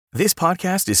This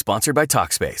podcast is sponsored by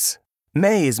Talkspace.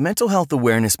 May is Mental Health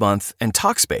Awareness Month, and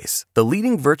Talkspace, the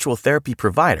leading virtual therapy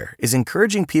provider, is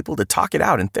encouraging people to talk it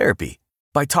out in therapy.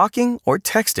 By talking or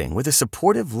texting with a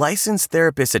supportive, licensed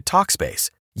therapist at Talkspace,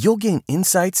 you'll gain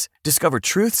insights, discover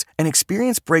truths, and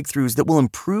experience breakthroughs that will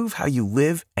improve how you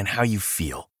live and how you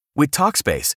feel. With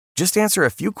Talkspace, just answer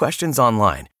a few questions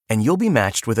online, and you'll be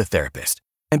matched with a therapist.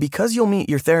 And because you'll meet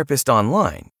your therapist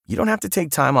online, you don't have to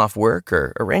take time off work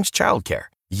or arrange childcare.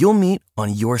 You'll meet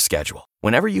on your schedule,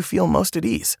 whenever you feel most at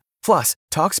ease. Plus,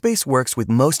 Talkspace works with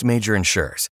most major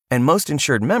insurers, and most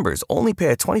insured members only pay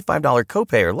a $25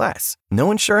 copay or less. No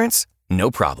insurance?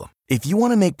 No problem. If you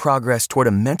want to make progress toward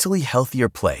a mentally healthier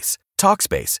place,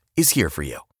 Talkspace is here for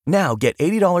you. Now get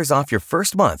 $80 off your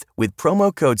first month with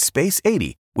promo code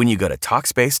SPACE80 when you go to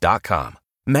Talkspace.com.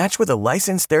 Match with a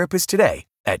licensed therapist today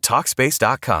at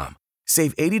Talkspace.com.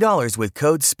 Save $80 with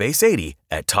code SPACE80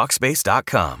 at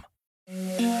Talkspace.com.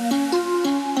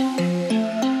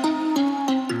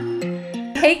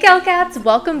 Hey Calcats,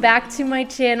 welcome back to my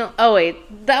channel. Oh wait,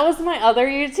 that was my other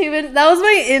YouTube, that was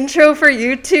my intro for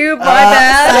YouTube, my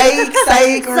bad.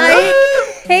 Psych.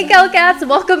 Hey Calcats,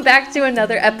 welcome back to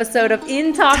another episode of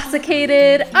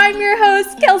Intoxicated. I'm your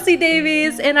host, Kelsey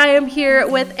Davies, and I am here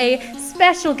with a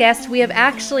special guest. We have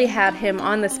actually had him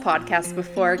on this podcast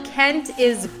before. Kent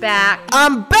is back.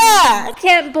 I'm back!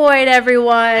 Kent Boyd,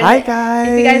 everyone. Hi, guys.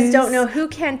 If you guys don't know who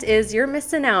Kent is, you're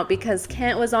missing out because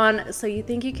Kent was on So You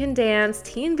Think You Can Dance,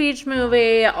 Teen Beach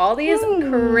Movie, all these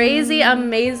crazy,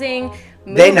 amazing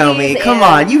movies. They know me. Come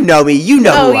on. You know me. You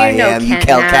know who I am. Kent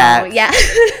you Kelcat. Yeah.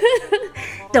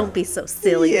 Don't be so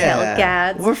silly,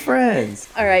 Kelcats. We're friends.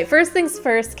 All right. First things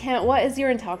first, Kent, what is your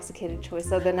intoxicated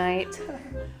choice of the night?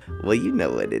 Well, you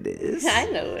know what it is. I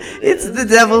know what it is. It's the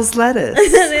devil's lettuce.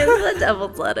 It is the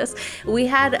devil's lettuce. We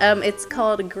had, it's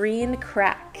called Green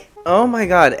Crack. Oh my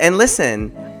God. And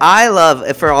listen, I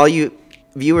love, for all you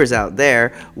viewers out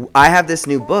there, I have this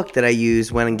new book that I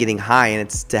use when I'm getting high, and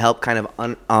it's to help kind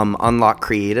of unlock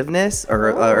creativeness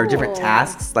or different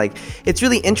tasks. Like, it's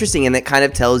really interesting, and it kind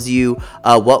of tells you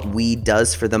what weed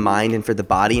does for the mind and for the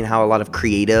body, and how a lot of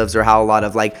creatives or how a lot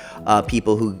of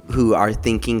people who are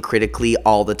thinking critically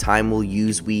all the time will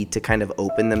use weed to kind of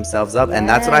open themselves up. Yes. And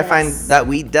that's what I find that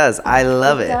weed does. I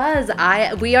love it. It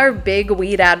does. We are big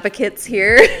weed advocates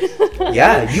here.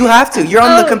 Yeah, you have to. You're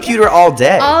on the computer all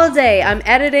day. All day. I'm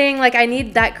editing. I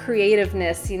need that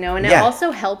creativeness, and it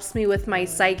also helps me with my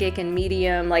psychic and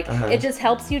medium. It just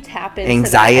helps you tap into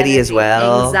anxiety as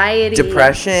well. Anxiety,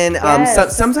 depression.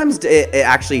 Yes. Sometimes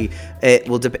it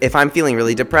will. If I'm feeling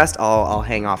really depressed, I'll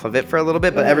hang off of it for a little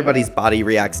bit. But everybody's body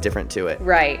reacts different to it.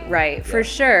 Right. For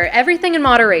sure. Everything in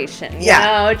moderation.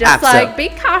 Yeah. Just be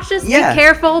cautious, be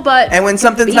careful, but and when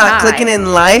something's not high. clicking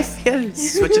in life,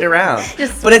 switch it around.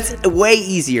 But it's way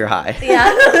easier high.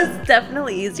 Yeah, it's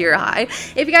definitely easier high.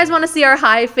 If you guys want to see our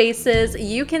high faces,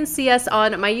 you can see us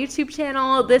on my YouTube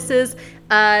channel. This is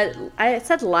I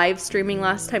said live streaming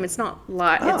last time. It's not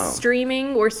live. Oh. It's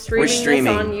streaming. We're streaming this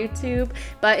on YouTube.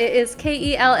 But it is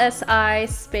KELSI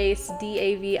space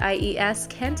DAVIES.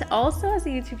 Kent also has a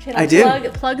YouTube channel. I do.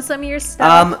 Plug some of your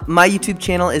stuff. My YouTube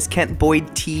channel is Kent Boyd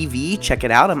TV. Check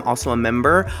it out. I'm also a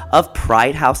member of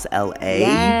Pride House LA.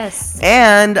 Yes.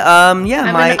 And I'm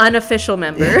an unofficial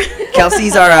member.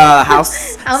 Kelsey's our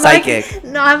house psychic.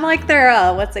 I'm like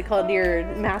their what's it called? Your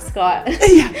mascot.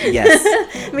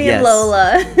 Yes. Me and Lola.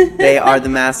 They are the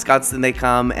mascots, and they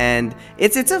come, and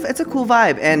it's a cool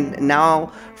vibe. And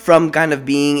now, from kind of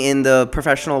being in the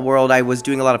professional world, I was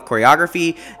doing a lot of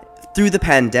choreography. Through the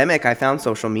pandemic, I found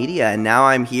social media, and now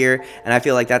I'm here, and I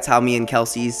feel like that's how me and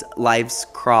Kelsey's lives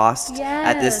crossed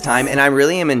at this time. And I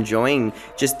really am enjoying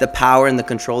just the power and the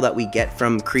control that we get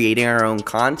from creating our own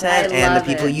content and the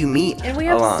people you meet. And we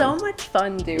have so much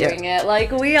fun doing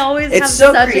it. We always have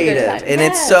so such creative, a good time. And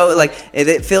it's so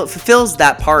it fulfills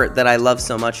that part that I love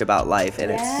so much about life,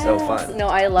 and it's so fun. No,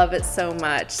 I love it so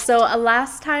much. So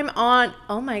last time on,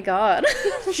 oh my God,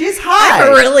 she's high.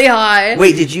 I'm really high.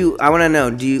 Wait, I want to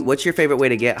know, what's your favorite way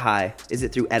to get high? Is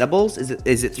it through edibles?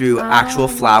 Is it through actual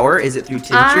flower? Is it through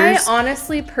tinctures? I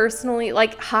honestly, personally,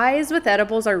 highs with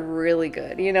edibles are really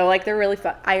good. They're really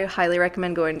fun. I highly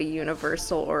recommend going to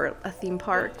Universal or a theme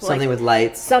park. Something with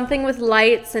lights. Something with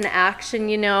lights and action.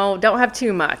 Don't have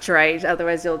too much, right?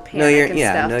 Otherwise you'll panic and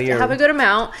stuff. Have a good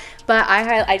amount. But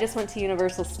I just went to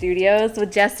Universal Studios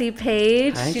with Jessie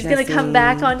Page. She's going to come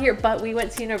back on here. But we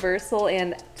went to Universal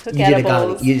and took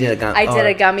edibles. You did a gummy. I did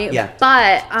a gummy. Yeah.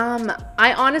 But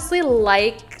I honestly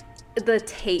like the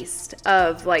taste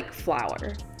of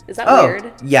flower. Is that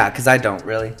weird? Yeah, because I don't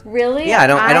really. Really? Yeah,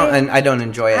 I don't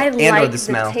enjoy it. I and like or the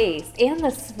smell. The taste and the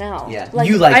smell. Yeah, like,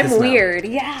 you like the smell. I'm weird.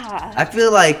 Yeah. I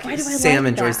feel like Sam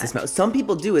enjoys the smell. Some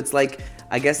people do. It's like,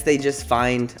 I guess they just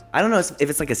find, I don't know if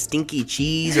it's like a stinky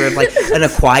cheese or like an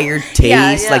acquired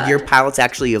taste. Like your palate's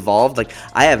actually evolved. Like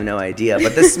I have no idea,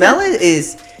 but the smell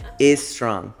is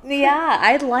strong. Yeah,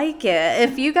 I like it.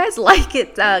 If you guys like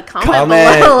it,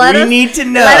 comment below. We need to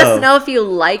know. Let us know if you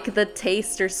like the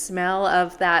taste or smell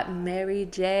of that Mary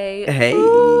J. Hey.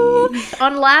 Ooh.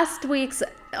 On last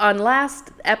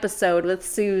episode with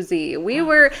Susie, we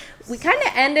kind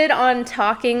of ended on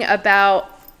talking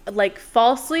about like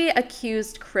falsely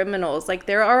accused criminals. Like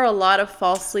there are a lot of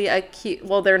falsely accused,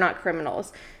 well, they're not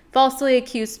criminals, falsely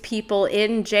accused people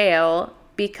in jail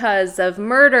because of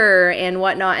murder and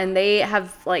whatnot, and they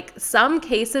have like some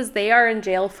cases they are in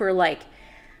jail for like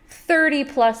 30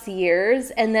 plus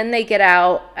years, and then they get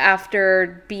out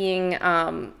after being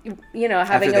having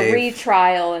a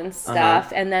retrial and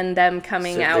stuff, and then them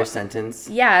coming out their sentence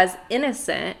as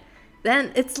innocent.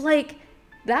 Then it's like,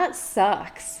 that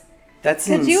sucks. That's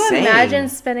insane. Could you imagine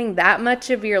spending that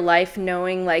much of your life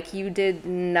knowing like you did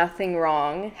nothing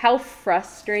wrong? How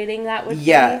frustrating that would be.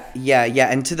 Yeah.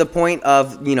 And to the point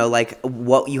of, like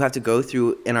what you have to go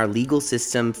through in our legal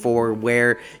system for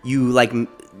where you like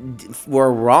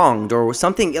were wronged or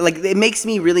something. Like it makes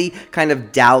me really kind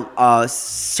of doubt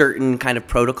certain kind of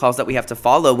protocols that we have to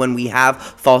follow when we have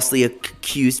falsely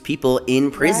accused people in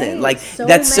prison. Right. Like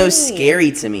that's so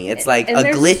scary to me. It's like a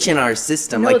glitch in our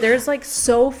system. No, there's like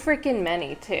so freaking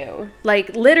many too.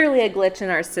 Like literally a glitch in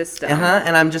our system.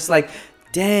 And I'm just like,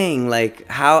 dang, like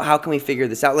how can we figure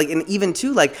this out? Like, and even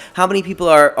too, like how many people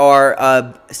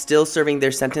are still serving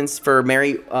their sentence for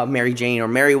Mary Jane or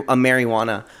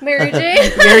marijuana? Mary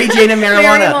Jane? Mary Jane and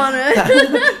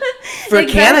marijuana. For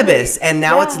cannabis, and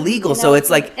now it's legal, so it's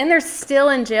like, and they're still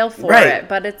in jail for it,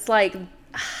 but it's like.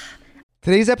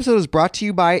 Today's episode is brought to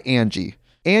you by Angie.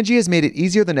 Angie has made it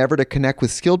easier than ever to connect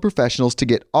with skilled professionals to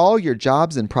get all your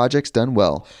jobs and projects done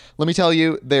well. Let me tell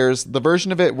you, there's the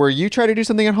version of it where you try to do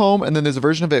something at home, and then there's a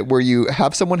version of it where you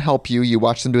have someone help you, you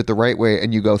watch them do it the right way,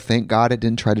 and you go, thank God I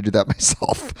didn't try to do that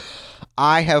myself.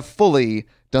 I have fully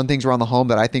done things around the home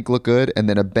that I think look good, and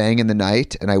then a bang in the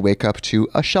night, and I wake up to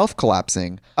a shelf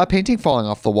collapsing, a painting falling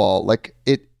off the wall. Like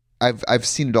I've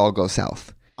seen it all go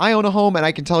south. I own a home, and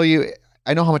I can tell you,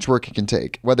 I know how much work it can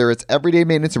take. Whether it's everyday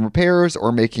maintenance and repairs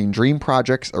or making dream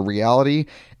projects a reality,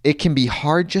 it can be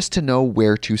hard just to know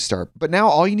where to start. But now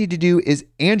all you need to do is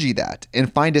Angie that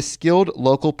and find a skilled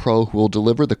local pro who will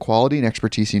deliver the quality and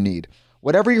expertise you need.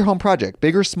 Whatever your home project,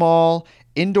 big or small,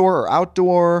 indoor or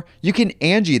outdoor, you can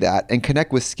Angie that and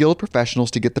connect with skilled professionals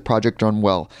to get the project done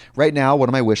well. Right now, one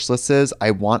of my wish lists is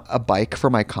I want a bike for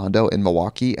my condo in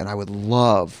Milwaukee, and I would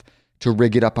love to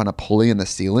rig it up on a pulley in the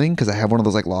ceiling because I have one of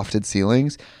those like lofted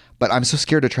ceilings, but I'm so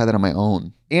scared to try that on my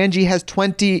own. Angie has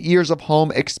 20 years of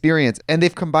home experience, and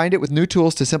they've combined it with new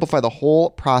tools to simplify the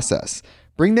whole process.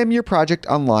 Bring them your project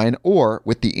online or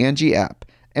with the Angie app.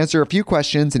 Answer a few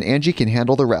questions and Angie can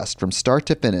handle the rest from start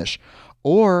to finish,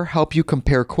 or help you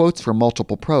compare quotes from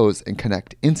multiple pros and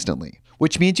connect instantly,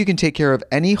 which means you can take care of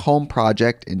any home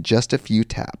project in just a few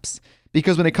taps.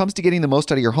 Because when it comes to getting the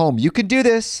most out of your home, you can do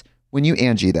this when you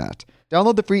Angie that.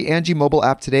 Download the free Angie mobile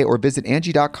app today or visit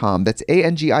Angie.com. That's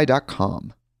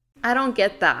ANGI.com. I don't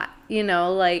get that.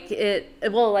 Like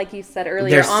like you said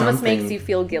earlier, it almost makes you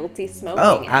feel guilty smoking.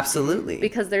 Oh, absolutely.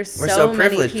 Because we're so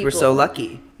privileged. We're so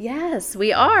lucky. Yes,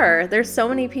 we are. There's so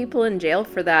many people in jail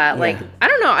for that. Yeah. Like, I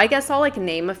don't know. I guess I'll like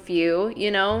name a few,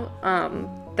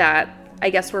 that I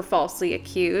guess were falsely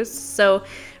accused. So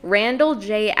Randall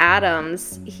J.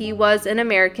 Adams, he was an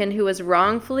American who was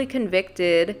wrongfully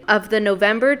convicted of the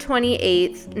November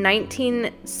 28th,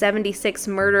 1976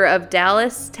 murder of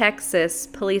Dallas, Texas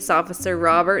police officer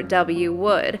Robert W.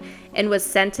 Wood and was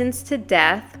sentenced to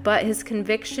death, but his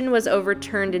conviction was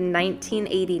overturned in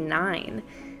 1989.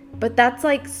 But that's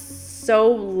like so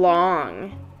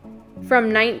long.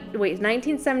 From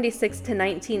 1976 to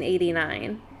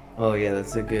 1989. Oh yeah,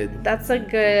 that's a good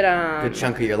good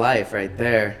chunk of your life right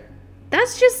there.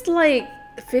 That's just like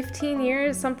 15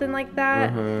 years, something like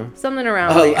that. Something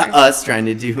around there. Us trying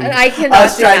to do I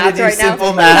cannot do math right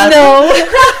simple now. Math.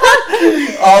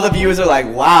 No. All the viewers are like,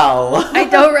 wow. I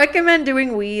don't recommend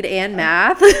doing weed and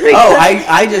math.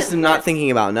 I just am not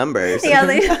thinking about numbers. Yeah,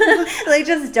 they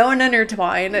just don't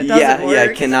intertwine. It doesn't work.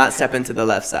 Yeah, cannot step into the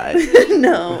left side.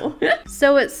 No.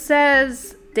 So it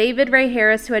says David Ray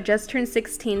Harris, who had just turned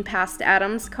 16, passed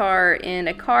Adams' car in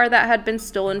a car that had been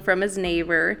stolen from his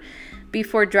neighbor.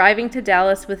 Before driving to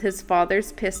Dallas with his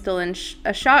father's pistol and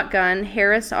a shotgun,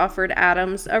 Harris offered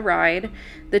Adams a ride.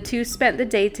 The two spent the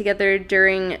day together,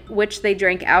 during which they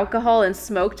drank alcohol and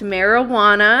smoked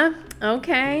marijuana.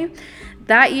 Okay.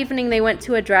 That evening, they went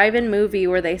to a drive-in movie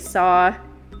where they saw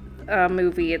a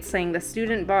movie. It's saying The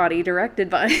Student Body, directed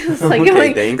by. It's like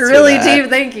going really deep.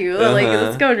 Thank you. Like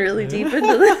it's going really deep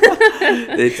into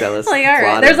the. They tell us. Like, all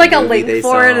right, there's like a link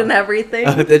for it and everything.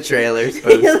 Oh, the trailer's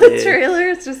posted. Yeah, the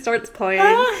trailer just starts playing.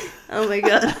 Oh my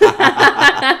god.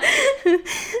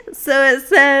 So it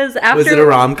says after. Was it a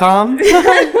rom-com?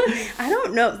 I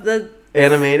don't know. The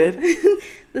animated.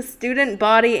 The Student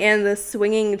Body and the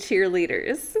Swinging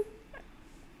Cheerleaders.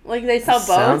 Like they saw both.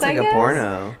 Sounds like I guess. A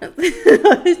porno.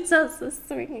 It sounds the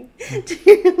Swinging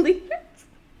Cheerleaders.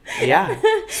 Yeah,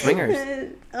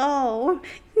 swingers. Oh,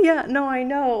 yeah. No, I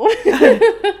know.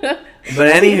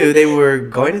 But anywho, they were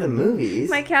going to the movies.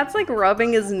 My cat's like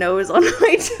rubbing his nose on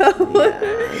my toe. Yeah,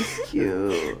 that's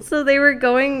cute. So they were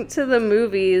going to the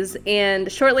movies,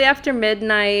 and shortly after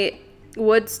midnight,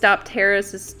 Wood stopped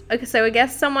Harris's. Okay, so I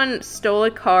guess someone stole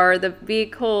a car. The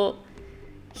vehicle.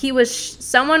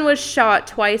 Someone was shot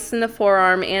twice in the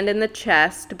forearm and in the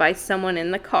chest by someone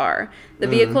in the car. The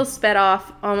vehicle sped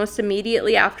off almost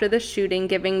immediately after the shooting,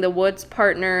 giving the Woods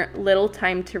partner little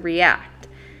time to react.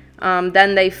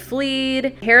 Then they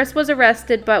fled. Harris was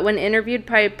arrested, but when interviewed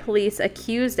by police,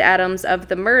 accused Adams of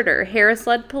the murder. Harris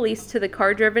led police to the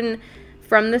car driven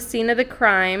from the scene of the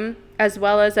crime, as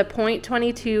well as a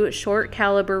 .22 short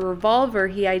caliber revolver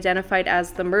he identified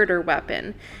as the murder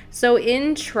weapon. So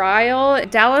in trial,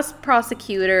 Dallas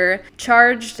prosecutor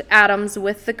charged Adams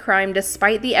with the crime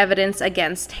despite the evidence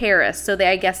against Harris. So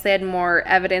I guess they had more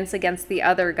evidence against the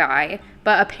other guy.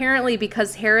 But apparently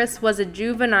because Harris was a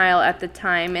juvenile at the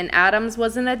time and Adams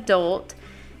was an adult,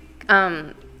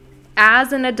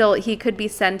 as an adult, he could be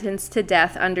sentenced to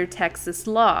death under Texas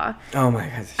law. Oh my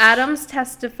God. Adams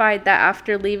testified that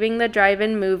after leaving the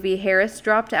drive-in movie, Harris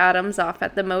dropped Adams off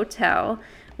at the motel,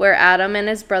 where Adam and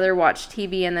his brother watched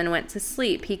TV and then went to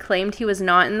sleep. He claimed he was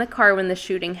not in the car when the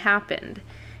shooting happened.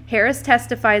 Harris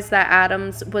testifies that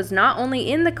Adams was not only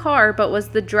in the car, but was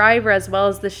the driver as well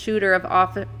as the shooter of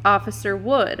Officer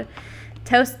Wood.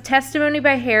 Testimony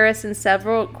by Harris and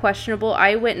several questionable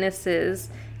eyewitnesses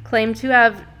claimed to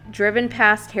have driven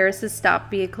past Harris's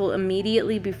stopped vehicle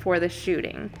immediately before the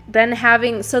shooting. Then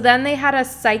they had a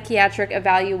psychiatric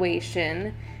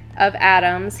evaluation of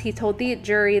Adams. He told the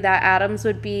jury that Adams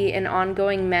would be an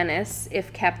ongoing menace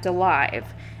if kept alive.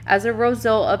 As a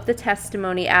result of the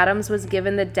testimony, Adams was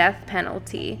given the death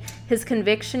penalty. His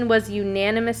conviction was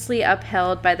unanimously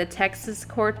upheld by the Texas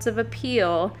Courts of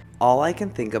Appeal. All I can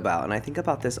think about, and I think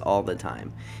about this all the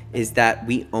time, is that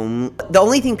the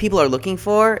only thing people are looking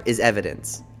for is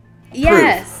evidence.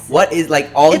 Yes. Proof. What is like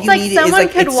all it's you like need is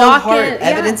like it's so hard. In, yeah.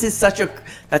 Evidence is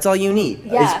that's all you need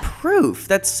is proof.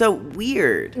 That's so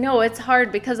weird. No, it's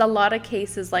hard because a lot of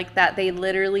cases like that, they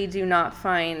literally do not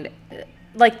find,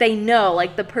 like they know,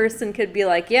 like the person could be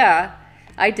like, yeah,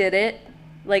 I did it.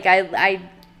 Like I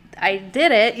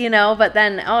did it, you know, but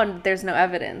then, there's no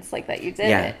evidence like that you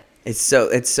did it. It's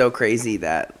so crazy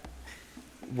that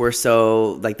we're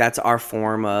so like that's our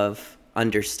form of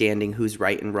understanding who's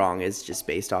right and wrong is just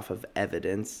based off of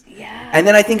evidence. Yeah. And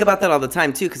then I think about that all the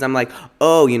time too, because I'm like,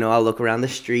 I'll look around the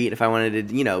street if I wanted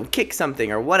to, kick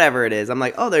something or whatever it is. I'm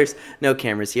like, there's no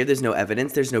cameras here. There's no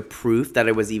evidence. There's no proof that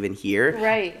it was even here.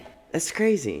 Right. That's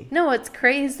crazy. No, it's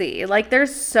crazy. Like,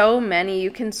 there's so many.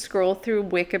 You can scroll through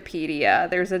Wikipedia.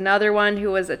 There's another one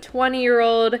who was a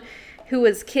 20-year-old who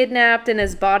was kidnapped and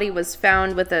his body was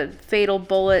found with a fatal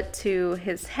bullet to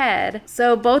his head.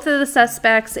 So both of the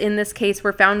suspects in this case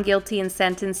were found guilty and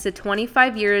sentenced to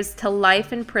 25 years to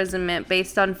life imprisonment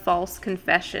based on false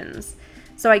confessions.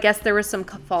 So I guess there were some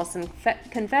false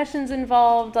confessions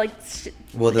involved. Like,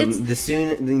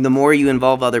 the more you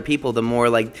involve other people, the more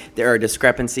like there are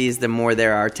discrepancies, the more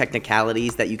there are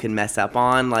technicalities that you can mess up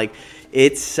on. Like,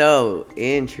 it's so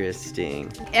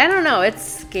interesting. I don't know. It's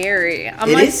scary. It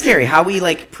is scary how we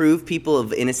like prove people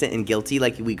of innocent and guilty.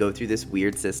 Like we go through this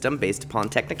weird system based upon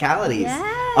technicalities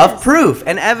of proof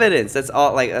and evidence. That's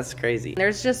all. Like that's crazy.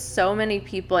 There's just so many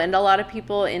people and a lot of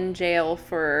people in jail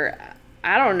for,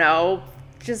 I don't know,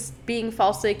 just being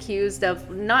falsely accused of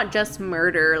not just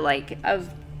murder, like of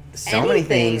so many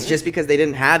things just because they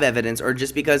didn't have evidence or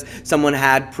just because someone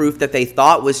had proof that they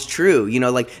thought was true.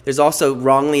 Like there's also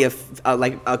wrongly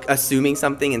assuming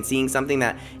something and seeing something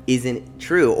that isn't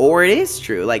true or it is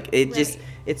true. Like it's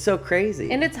It's so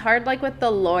crazy. And it's hard, like, with the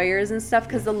lawyers and stuff,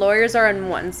 because the lawyers are on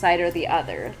one side or the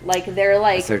other. Like, they're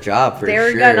like... That's their job, for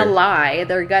they're sure. gonna lie.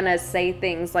 They're gonna say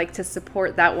things, like, to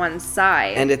support that one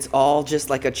side. And it's all just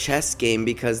like a chess game,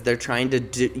 because they're trying to,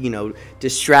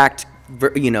 distract,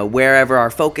 wherever our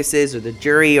focus is, or the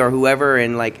jury, or whoever.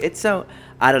 And, like, it's so...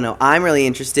 I don't know. I'm really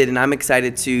interested, and I'm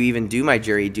excited to even do my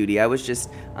jury duty. I'm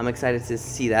excited to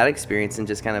see that experience and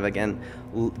just kind of, again,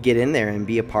 get in there and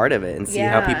be a part of it and see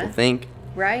how people think.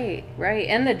 Right.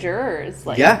 And the jurors.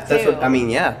 Like, yeah, that's what I mean,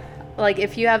 yeah. Like,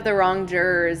 if you have the wrong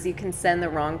jurors, you can send the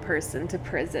wrong person to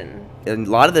prison. And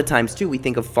a lot of the times, too, we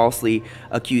think of falsely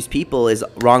accused people as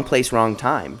wrong place, wrong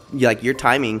time. Like, your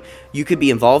timing, you could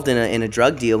be involved in a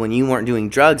drug deal when you weren't doing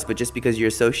drugs, but just because you're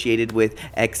associated with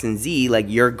X and Z, like,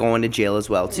 you're going to jail as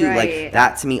well, too. Right. Like,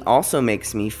 that, to me, also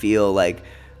makes me feel, like,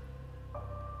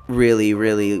 really,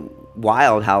 really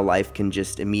wild how life can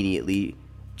just immediately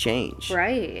change.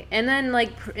 Right. And then,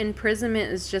 like,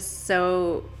 imprisonment is just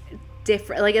so...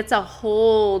 different, like, it's a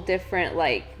whole different,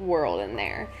 like, world in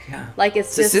there. Yeah, like,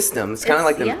 it's just a system. It's kind of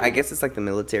like I guess it's like the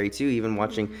military too. Even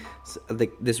watching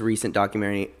this recent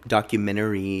documentary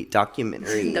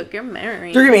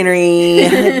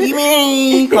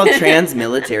called Trans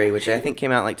Military, which I think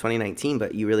came out like 2019.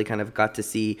 But you really kind of got to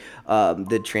see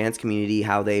the trans community,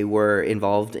 how they were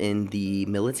involved in the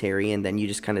military, and then you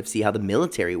just kind of see how the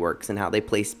military works and how they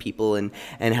place people and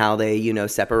how they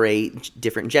separate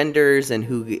different genders and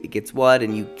who gets what,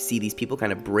 and you see these people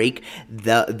kind of break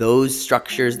those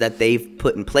structures that they've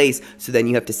put in place, so then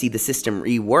you have to see the system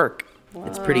rework. Whoa.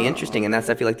 It's pretty interesting, and that's,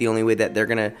 I feel like, the only way that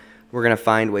we're gonna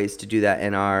find ways to do that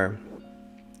in our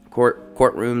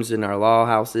courtrooms, in our law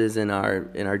houses, in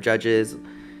our judges.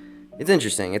 It's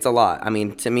interesting. It's a lot. I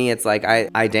mean, to me, it's like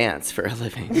I dance for a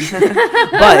living,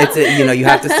 but it's you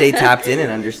have to stay tapped in and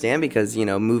understand, because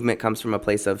movement comes from a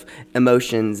place of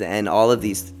emotions, and all of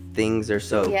these things are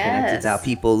so connected to how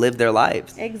people live their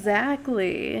lives.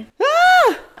 Exactly.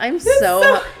 I'm just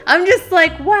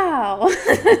like, wow.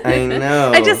 I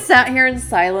know. I just sat here in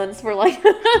silence for like...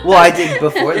 Well, I did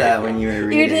before that when you were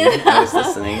reading. You did? I was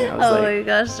listening. I was my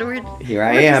gosh. Here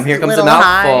I am. Here comes a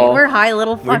mouthful. High. We're high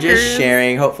little fuckers. We're just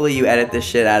sharing. Hopefully you edit the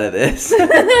shit out of this.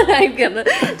 I'm gonna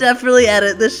definitely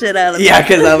edit the shit out of this. Yeah,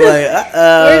 because I'm like,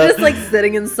 We're just like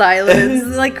sitting in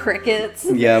silence, like crickets.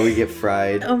 Yeah, we get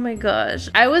fried. Oh my gosh.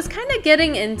 I was kind of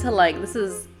getting into like, this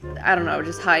is, I don't know,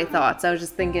 just high thoughts. I was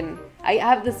just thinking... I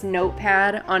have this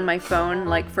notepad on my phone,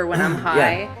 like, for when I'm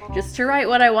high, just to write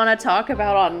what I want to talk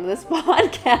about on this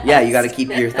podcast. Yeah, you got to keep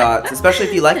your thoughts, especially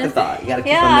if you like the thought. You got to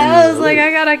keep them in. Yeah, I was like,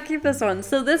 I got to keep this one.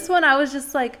 So this one, I was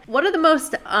just like, what are the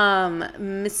most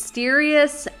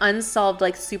mysterious, unsolved,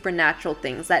 like, supernatural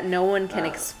things that no one can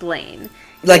explain?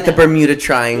 Like the Bermuda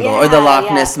Triangle or the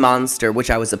Loch Ness Monster,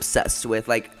 which I was obsessed with.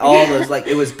 Like, all those, like,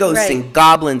 it was ghosts and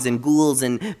goblins and ghouls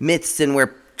and myths, and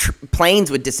where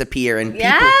planes would disappear and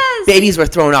babies were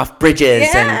thrown off bridges.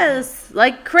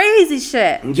 Like crazy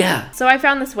shit. Yeah. So I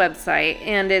found this website,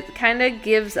 and it kind of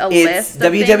gives a list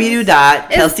of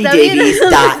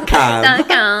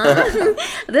www.kelseydavies.com.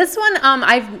 This one,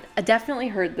 I've definitely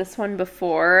heard this one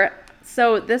before.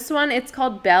 So this one, it's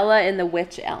called Bella in the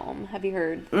Witch Elm. Have you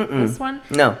heard this one?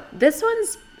 No. This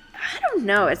one's, I don't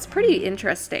know, it's pretty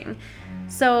interesting.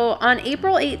 So, on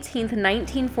April 18th,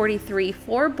 1943,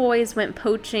 4 boys went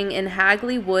poaching in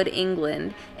Hagley Wood,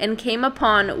 England, and came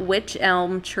upon Witch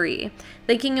Elm Tree.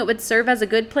 Thinking it would serve as a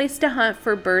good place to hunt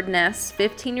for bird nests,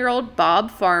 15-year-old Bob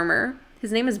Farmer...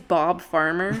 His name is Bob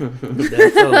Farmer.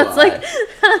 That's like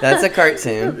that's a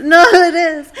cartoon. No, it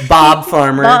is. Bob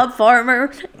Farmer. Bob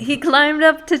Farmer. He climbed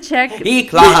up to check. He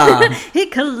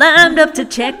climbed up to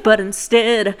check, but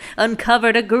instead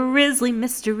uncovered a grisly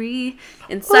mystery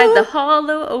inside the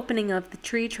hollow opening of the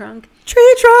tree trunk.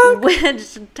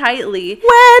 Wedged tightly.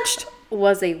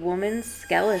 Was a woman's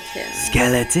skeleton.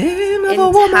 Skeleton of a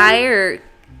woman.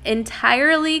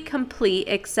 Entirely complete,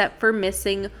 except for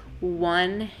missing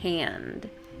one hand.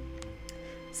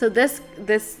 So this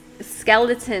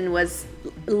skeleton was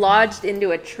lodged into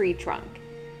a tree trunk,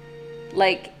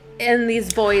 like, and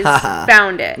these boys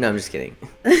found it. No, I'm just kidding.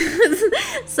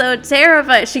 So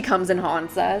terrified, she comes and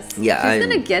haunts us. Yeah, she's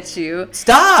gonna get you.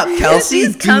 Stop, Kelsey.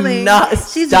 She's coming.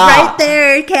 She's stop. right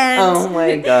there, Kent. Oh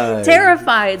my god.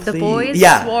 Terrified, the boys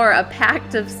swore a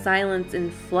pact of silence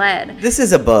and fled. This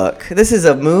is a book. This is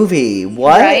a movie.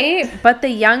 What? Right? But the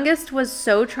youngest was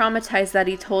so traumatized that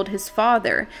he told his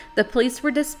father. The police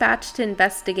were dispatched to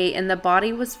investigate, and the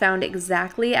body was found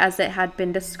exactly as it had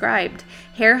been described.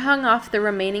 Hair hung off the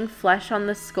remaining flesh on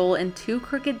the skull, and 2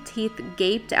 crooked teeth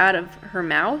gaped out of her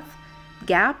mouth.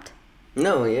 Gapped?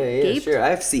 No, gaped? Sure.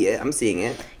 I see it. I'm seeing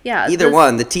it. Yeah. Either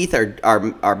one. The teeth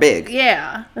are big.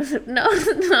 Yeah.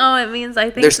 No, it means I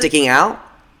think they're sticking out.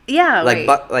 Yeah.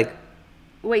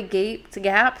 Wait, gaped,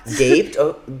 gapped. Gaped.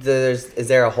 Oh, is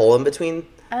there a hole in between?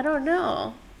 I don't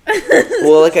know.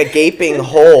 Well, like a gaping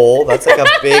hole. That's like a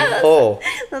big hole.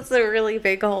 That's a really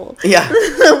big hole. Yeah.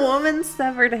 The woman's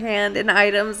severed hand and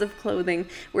items of clothing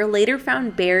were later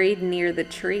found buried near the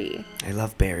tree. I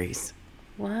love berries.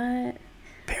 What?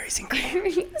 Berries and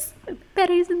cream.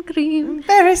 Berries and cream.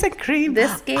 Berries and cream.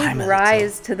 This gave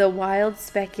rise to the wild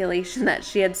speculation that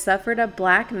she had suffered a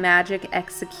black magic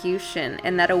execution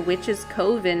and that a witch's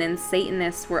coven and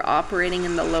Satanists were operating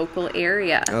in the local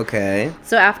area. Okay.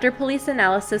 So after police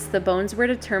analysis, the bones were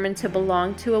determined to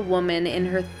belong to a woman in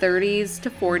her 30s to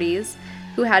 40s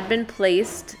who had been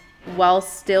placed while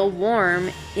still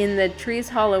warm in the tree's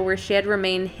hollow where she had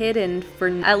remained hidden for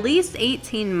at least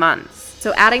 18 months.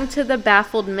 So adding to the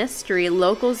baffled mystery,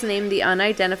 locals named the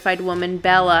unidentified woman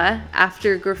Bella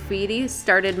after graffiti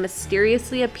started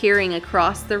mysteriously appearing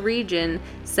across the region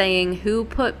saying, "Who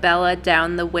put Bella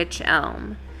down the witch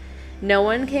elm?" No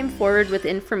one came forward with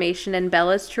information, and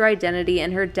Bella's true identity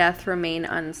and her death remain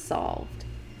unsolved.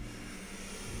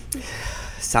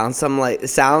 Sounds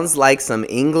like some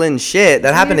England shit.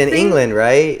 That happened in England,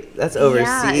 right? That's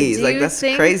overseas. Yeah. That's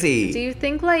crazy. Do you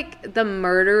think like the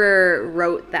murderer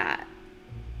wrote that?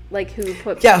 Like who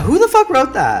put? Yeah, who the fuck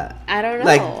wrote that? I don't know.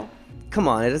 Like, come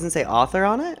on, it doesn't say author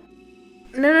on it?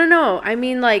 No. I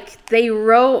mean, like they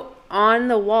wrote on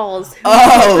the walls.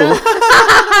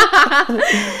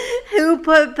 Who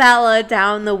put Bella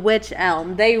down the witch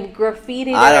elm? They graffitied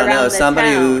it around the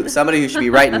town. Somebody who should be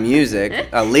writing music,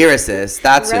 a lyricist.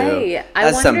 That's right. Who.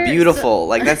 That's some beautiful.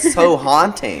 That's so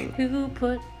haunting. Who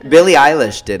put? Billie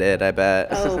Eilish did it, I bet.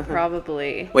 Oh,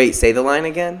 probably. Wait, say the line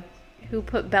again. Who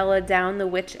put Bella down the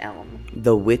witch elm?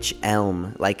 The witch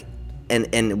elm,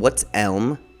 and what's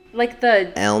elm? Like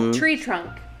the elm tree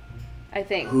trunk. I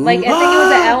think. I think it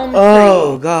was an elm tree.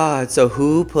 Oh, God. So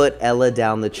who put Ella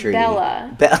down the tree?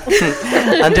 Bella.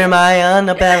 Under my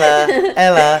Annabella.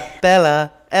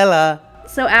 Ella.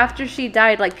 So after she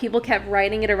died, people kept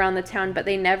writing it around the town, but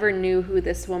they never knew who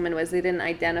this woman was. They didn't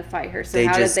identify her. So they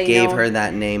how just did they gave know? her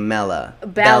that name, Bella.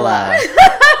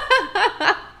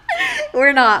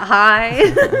 We're not high.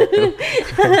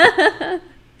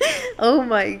 Oh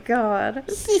my God.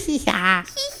 Do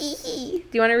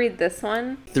you want to read this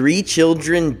one? 3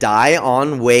 children die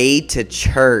on way to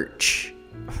church.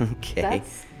 Okay.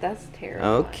 That's terrible.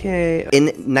 Okay. In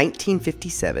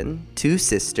 1957, 2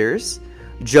 sisters,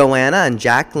 Joanna and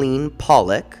Jacqueline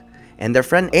Pollock, and their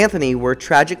friend Anthony were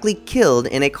tragically killed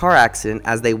in a car accident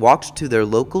as they walked to their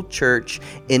local church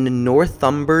in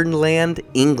Northumberland,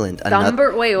 England.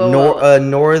 Northumberland.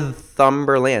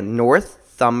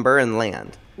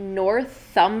 Northumberland?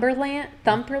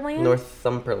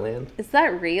 Is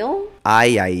that real?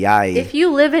 Aye. If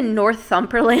you live in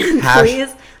Northumberland,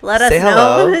 please let us say know.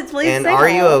 Hello. Please and say are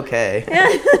hello. you okay?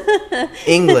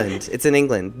 England. It's in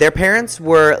England. Their parents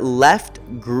were left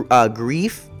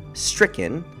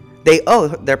grief-stricken.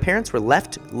 Their parents were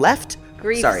left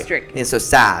grief-stricken. And so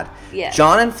sad. Yes.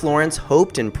 John and Florence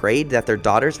hoped and prayed that their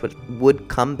daughters would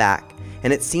come back,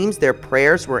 and it seems their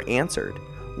prayers were answered.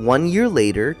 1 year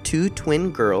later, 2 twin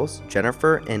girls,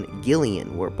 Jennifer and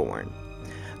Gillian, were born.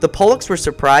 The Pollocks were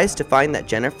surprised to find that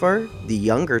Jennifer, the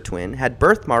younger twin, had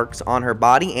birthmarks on her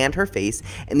body and her face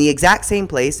in the exact same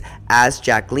place as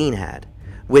Jacqueline had.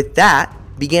 With that,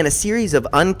 began a series of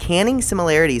uncanny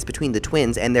similarities between the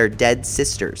twins and their dead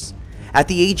sisters. At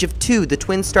the age of 2, the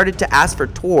twins started to ask for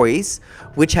toys,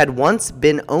 which had once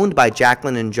been owned by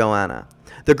Jacqueline and Joanna.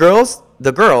 The girls,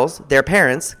 their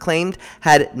parents, claimed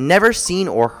had never seen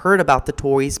or heard about the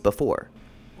toys before.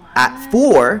 What? At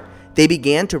 4, they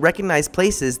began to recognize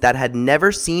places that had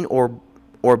never seen or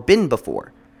been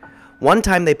before. One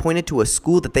time they pointed to a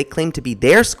school that they claimed to be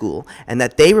their school and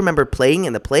that they remembered playing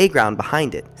in the playground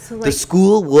behind it. So the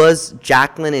school was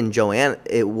Jacqueline and Joanna.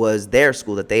 It was their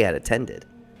school that they had attended.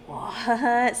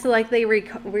 What? So they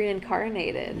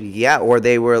reincarnated. Yeah, or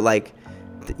they were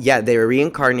they were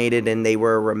reincarnated and they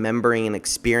were remembering an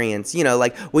experience.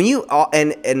 When you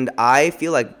and I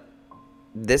feel like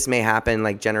this may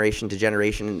happen generation to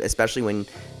generation, especially when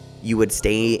you would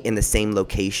stay in the same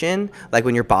location,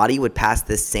 when your body would pass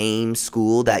the same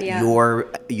school that your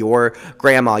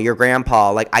grandma, your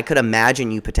grandpa, I could imagine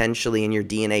you potentially in your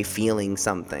DNA feeling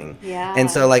something. Yeah.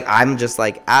 And so I'm just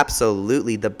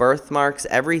absolutely the birthmarks,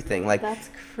 everything.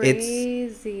 That's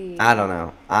crazy. I don't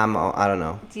know. I don't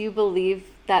know. Do you believe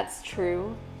that's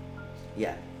true?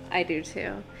 Yeah. I do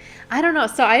too. I don't know.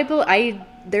 So I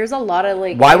there's a lot of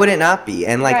like. Why would it not be?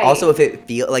 And like also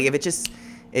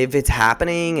if it's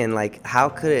happening and like how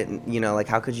could it, like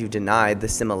how could you deny the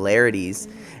similarities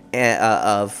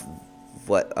of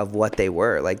what they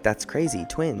were? Like that's crazy.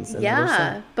 Twins.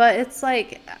 Yeah, but it's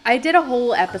like I did a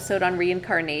whole episode on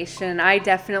reincarnation. I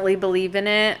definitely believe in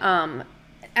it.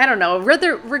 I don't know,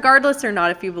 regardless or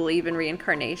not if you believe in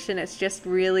reincarnation, it's just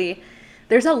really,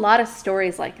 there's a lot of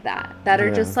stories like that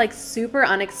are just like super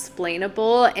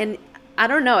unexplainable, and I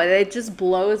don't know, it just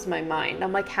blows my mind.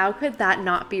 I'm like, how could that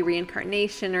not be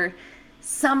reincarnation or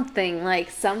something?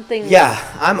 Yeah,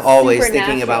 I'm always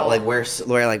thinking about like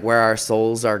where our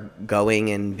souls are going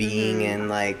and being, and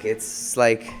like it's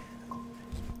like,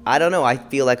 I don't know, I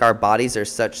feel like our bodies are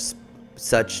such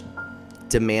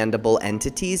demandable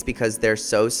entities because they're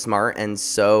so smart and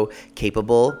so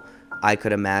capable. I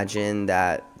could imagine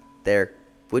that there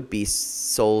would be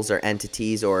souls or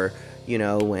entities, or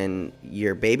when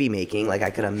you're baby making, like I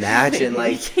could imagine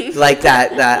like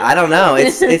that I don't know,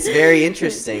 it's very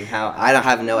interesting how I don't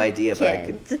have no idea, but I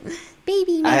could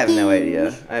baby making. I have no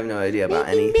idea about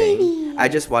anything. I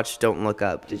just watched Don't Look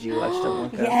Up. Did you watch Don't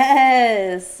Look Up?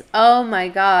 Yes. Oh my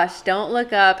gosh, Don't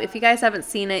Look Up. If you guys haven't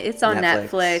seen it, it's on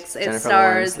Netflix. It Jennifer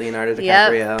stars Lawrence, Leonardo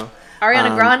DiCaprio. Yep.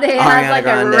 Ariana Grande has like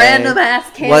a random ass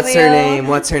cameo.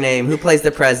 What's her name? Who plays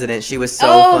the president? She was so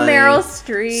funny. Meryl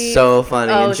Streep. So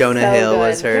funny. And Jonah Hill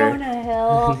was her. Jonah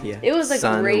Hill. Yeah. It was a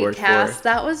great cast.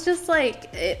 That was just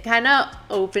like, it kind of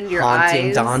opened your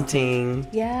eyes. Daunting.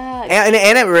 Yeah. And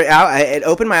it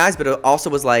opened my eyes, but it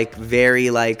also was like very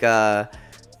like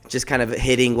just kind of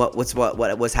hitting what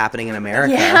was happening in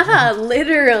America. Yeah,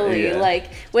 literally. Yeah. Like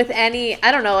with I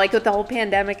don't know, like with the whole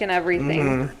pandemic and everything.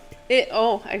 Mm-hmm.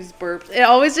 I just burped. It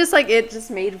always just like, it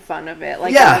just made fun of it.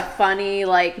 Like, like funny,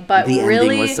 like, but the really.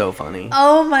 The ending was so funny.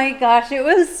 Oh my gosh, it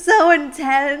was so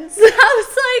intense. I was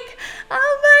like,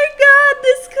 oh my God,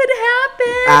 this could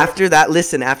happen. After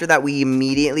that,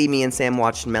 me and Sam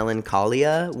watched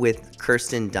Melancholia with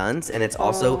Kirsten Dunst. And it's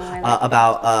also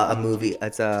about a movie.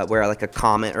 It's where like a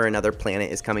comet or another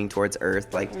planet is coming towards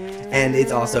Earth. Like, and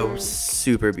it's also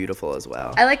super beautiful as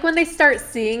well. I like when they start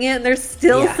seeing it and they're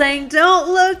still saying, don't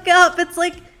look up. It's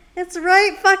like, it's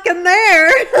right fucking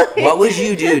there. What would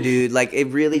you do, dude? Like, it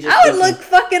really just. I would look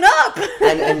fucking up.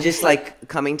 and just like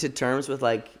coming to terms with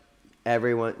like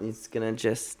everyone is gonna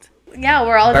just. Yeah,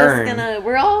 we're all burn.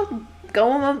 We're all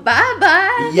going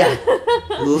bye-bye. Yeah.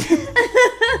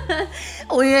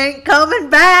 We ain't coming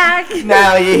back.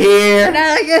 Now you're here.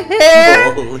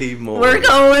 Holy moly. We're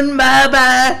going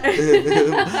bye-bye.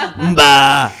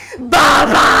 Bye.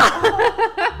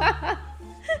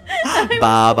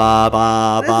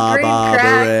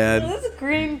 Bye-bye. This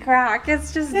green crack.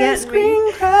 It's just getting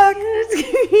green crack.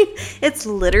 It's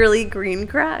literally green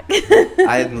crack.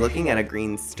 I'm looking at a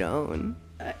green stone.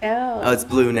 Oh, it's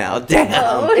blue now. Damn.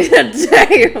 Oh,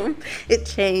 damn. It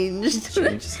changed.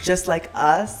 Just like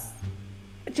us.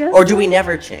 Or do we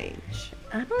never change?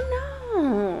 I don't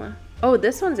know. Oh,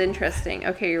 this one's interesting.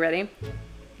 Okay, you ready?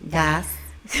 Yes.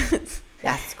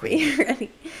 Yes, queen. You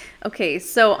ready? Okay,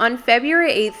 so on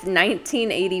February 8th,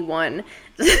 1981,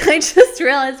 I just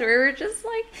realized we were just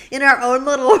like in our own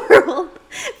little world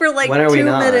for like 2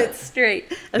 minutes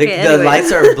straight. Okay, the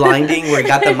lights are blinding. We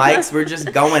got the mics. We're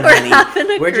just going, honey.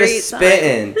 We're just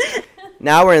spitting.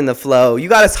 Now we're in the flow. You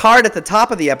got us hard at the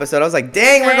top of the episode. I was like,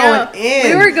 dang, we're going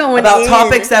in. We were going about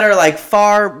topics that are like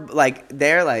far, like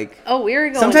they're like. Oh, we were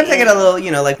going. Sometimes I get a little,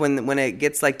 like when it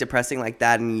gets like depressing like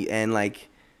that, and like.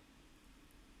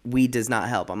 Weed does not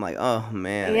help. I'm like, oh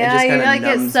man. Yeah, it just you like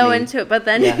get so into it, but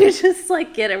then you just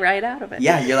like get it right out of it.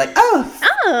 Yeah, you're like,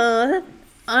 oh.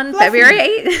 On February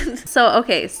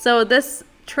 8th. So this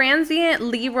transient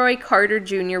Leroy Carter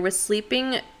Jr. was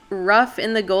sleeping rough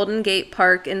in the Golden Gate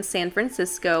Park in San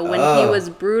Francisco when he was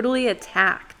brutally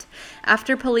attacked.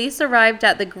 After police arrived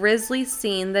at the grisly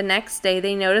scene the next day,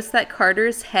 they noticed that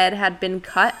Carter's head had been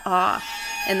cut off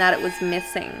and that it was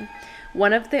missing.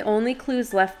 One of the only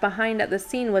clues left behind at the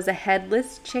scene was a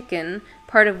headless chicken,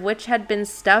 part of which had been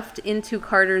stuffed into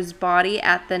Carter's body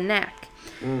at the neck.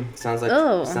 Sounds like,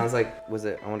 was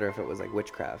it, I wonder if it was like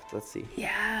witchcraft. Let's see.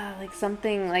 Yeah, like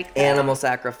something like that. Animal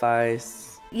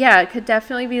sacrifice. Yeah, it could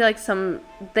definitely be like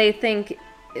they think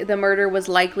the murder was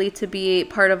likely to be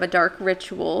part of a dark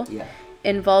ritual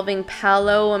involving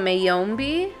Palo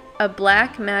Mayombe, a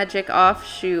black magic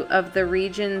offshoot of the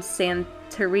region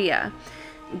Santeria.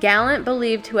 Gallant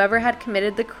believed whoever had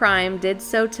committed the crime did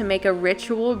so to make a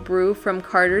ritual brew from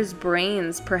Carter's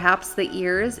brains, perhaps the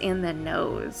ears and the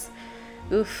nose.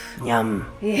 Oof. Yum.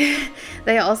 Yeah.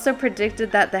 They also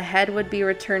predicted that the head would be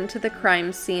returned to the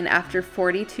crime scene after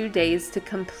 42 days to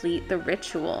complete the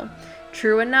ritual.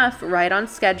 True enough, right on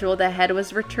schedule, the head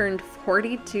was returned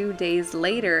 42 days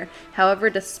later. However,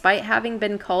 despite having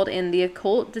been called in, the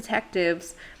occult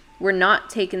detectives were not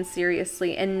taken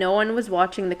seriously, and no one was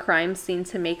watching the crime scene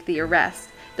to make the arrest.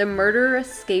 The murderer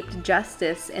escaped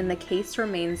justice, and the case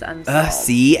remains unsolved.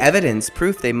 See? Evidence.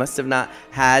 Proof. They must have not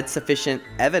had sufficient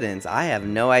evidence. I have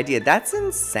no idea. That's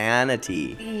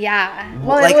insanity. Yeah.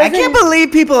 Well, I can't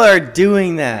believe people are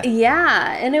doing that.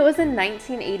 Yeah, and it was in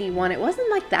 1981. It wasn't,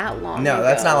 that long ago. No,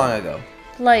 that's not long ago.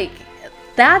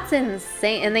 That's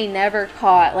insane. And they never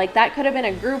caught. That could have been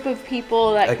a group of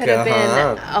people. That could have been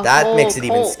a that whole makes it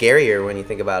even cult. Scarier when you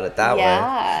think about it that way.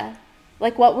 Yeah.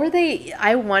 What were they...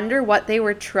 I wonder what they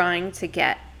were trying to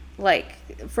get,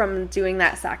 from doing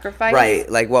that sacrifice. Right.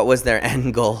 What was their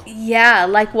end goal? Yeah.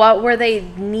 What were they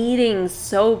needing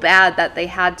so bad that they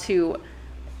had to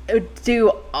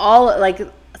do all,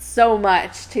 so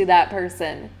much to that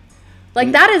person?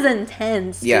 That is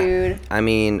intense, dude. I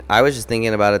mean, I was just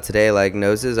thinking about it today.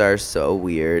 Noses are so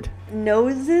weird.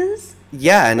 Noses?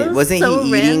 Yeah, and wasn't so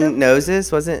he random. eating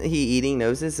noses? Wasn't he eating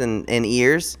noses and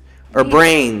ears? Or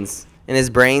brains? In his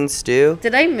brain stew?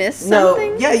 Did I miss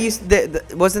something? No. Yeah,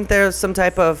 wasn't there some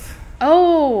type of...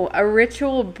 Oh, a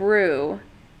ritual brew.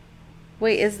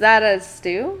 Wait, is that a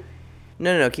stew?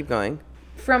 No, keep going.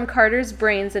 From Carter's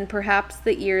brains and perhaps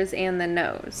the ears and the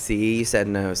nose. See, you said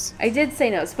nose. I did say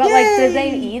nose, but Yay! did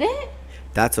they eat it?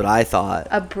 That's what I thought.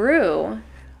 A brew.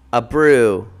 A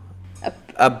brew.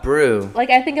 A brew.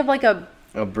 I think of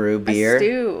a brew beer. A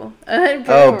stew. Brew.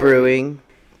 Oh, brewing.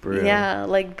 Brew. Yeah,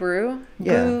 brew.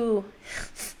 Yeah. Brew.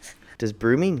 Does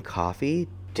brew mean coffee?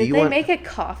 Did they make a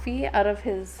coffee out of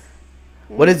his?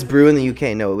 What is brew in the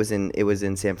UK? No, it was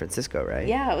in San Francisco, right?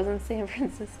 Yeah, it was in San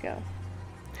Francisco.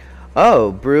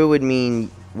 Oh, brew would mean,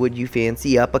 would you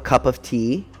fancy up a cup of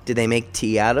tea? Did they make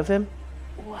tea out of him?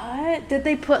 What? Did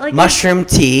they put mushroom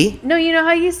tea? No, you know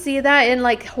how you see that in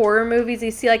horror movies?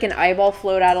 You see an eyeball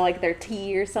float out of their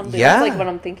tea or something. Yeah. That's what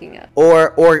I'm thinking of.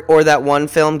 Or that one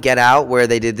film Get Out where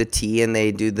they did the tea and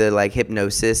they do the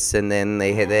hypnosis and then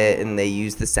they hit it and they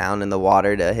use the sound in the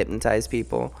water to hypnotize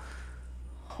people.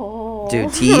 Oh.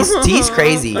 Dude, tea's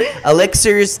crazy.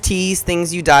 Elixirs, teas,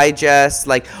 things you digest,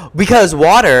 because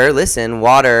water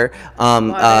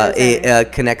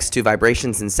connects to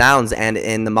vibrations and sounds, and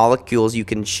in the molecules you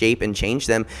can shape and change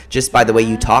them just by the way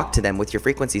you talk to them with your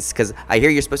frequencies. Because I hear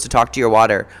you're supposed to talk to your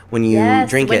water when you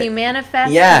drink it. When you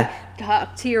manifest. Yeah.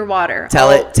 Talk to your water. Tell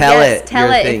it.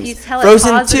 If you tell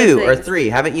Frozen it 2 or things. 3.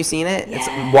 Haven't you seen it? Yes.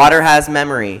 It's water has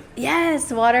memory.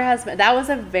 Yes, water has. That was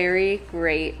a very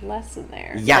great lesson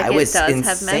there. Yeah, it was does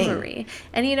insane. have memory.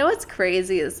 And you know what's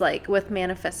crazy is with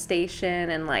manifestation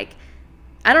and I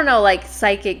don't know,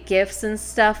 psychic gifts and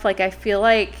stuff. I feel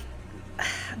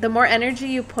the more energy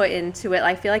you put into it,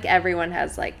 I feel everyone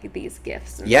has these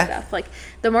gifts and stuff.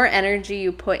 The more energy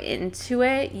you put into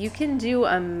it, you can do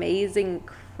amazing,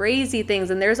 crazy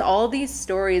things. And there's all these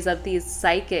stories of these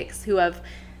psychics who have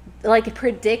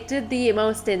predicted the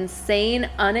most insane,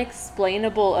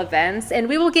 unexplainable events, and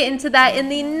we will get into that in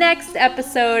the next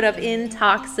episode of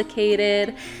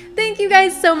Intoxicated. Thank you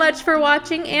guys so much for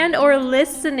watching and or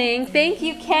listening. Thank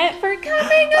you, Kent, for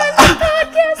coming on the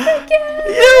podcast again.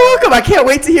 You're welcome. I can't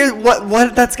wait to hear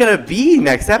what that's gonna be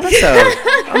next episode.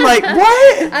 I'm what?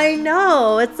 I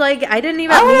know. It's I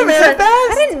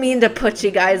didn't mean to put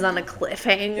you guys on a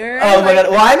cliffhanger. Oh my god.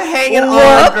 Well, I'm hanging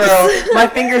on, girl. My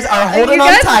fingers are holding on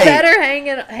tight. You guys better hang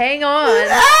on.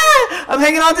 I'm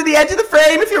hanging on to the edge of the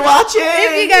frame if you're watching.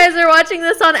 If you guys are watching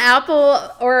this on Apple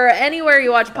or anywhere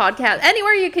you watch podcasts,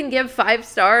 anywhere you can give 5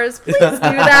 stars, please do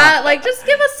that. Just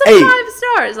give us some 5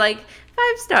 stars. 5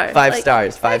 stars. 5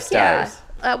 stars. 5 stars. Yeah.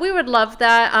 We would love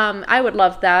that. I would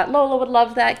love that. Lola would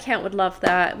love that. Kent would love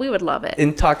that. We would love it.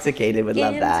 Intoxicated would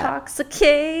love that.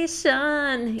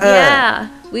 Intoxication. Yeah.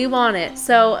 We want it.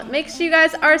 So make sure you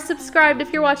guys are subscribed.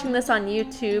 If you're watching this on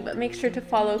YouTube, make sure to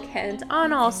follow Kent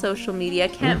on all social media.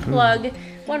 Kent plug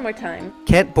one more time.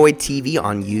 Kent Boyd TV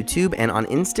on YouTube, and on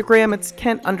Instagram it's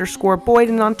Kent_Boyd,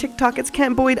 and on TikTok it's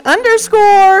Kent Boyd_. Yes.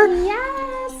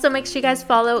 So make sure you guys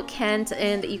follow Kent,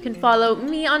 and you can follow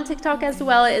me on TikTok as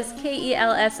well. It is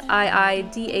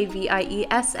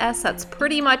KELSIIDAVIESS. That's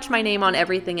pretty much my name on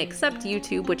everything except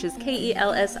YouTube, which is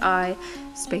KELSI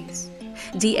space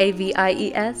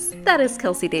DAVIES. That is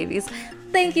Kelsey Davies.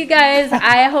 Thank you guys.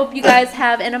 I hope you guys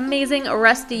have an amazing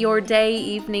rest of your day,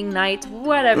 evening, night,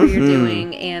 whatever you're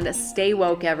doing, and stay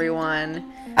woke, everyone.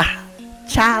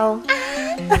 Ciao.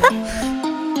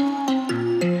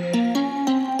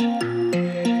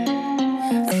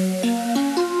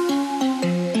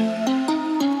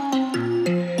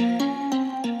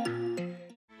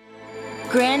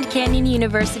 Grand Canyon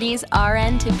University's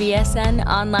RN to BSN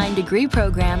online degree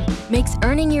program makes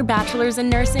earning your bachelor's in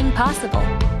nursing possible.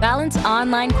 Balance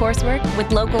online coursework with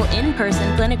local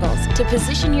in-person clinicals to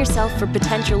position yourself for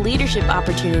potential leadership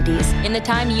opportunities in the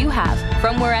time you have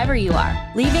from wherever you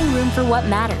are, leaving room for what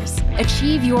matters.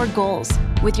 Achieve your goals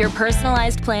with your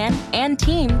personalized plan and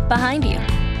team behind you.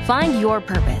 Find your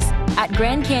purpose at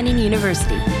Grand Canyon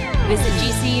University. Visit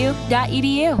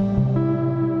gcu.edu.